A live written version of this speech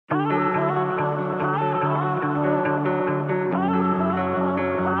It's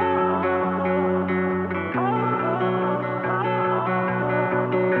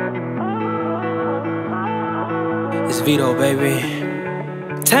Vedo, baby.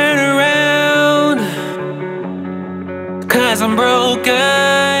 Turn around, 'cause I'm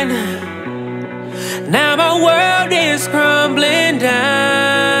broken. Now my world is crumbling down.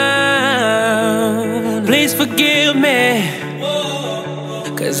 Please forgive me,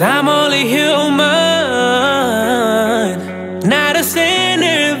 'cause I'm only human. Not a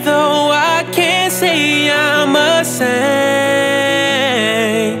sinner, though I can't say I'm a saint.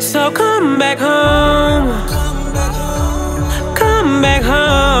 So come back home, come back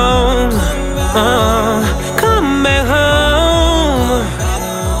home, come back home,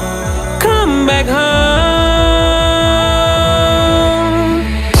 come back home.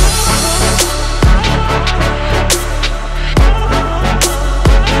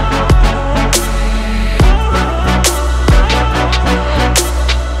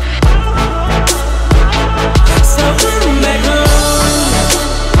 So come back home.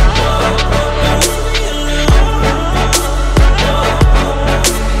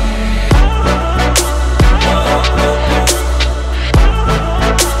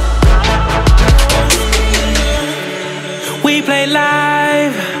 We play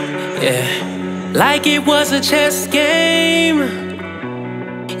live, yeah, like it was a chess game.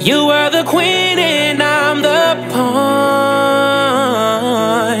 You were the queen and I'm the pawn.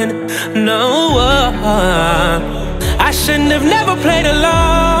 No, I shouldn't have never played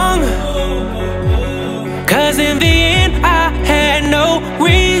along, 'cause in the end I had no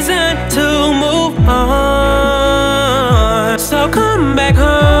reason to move on. So come back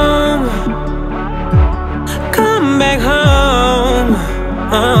home.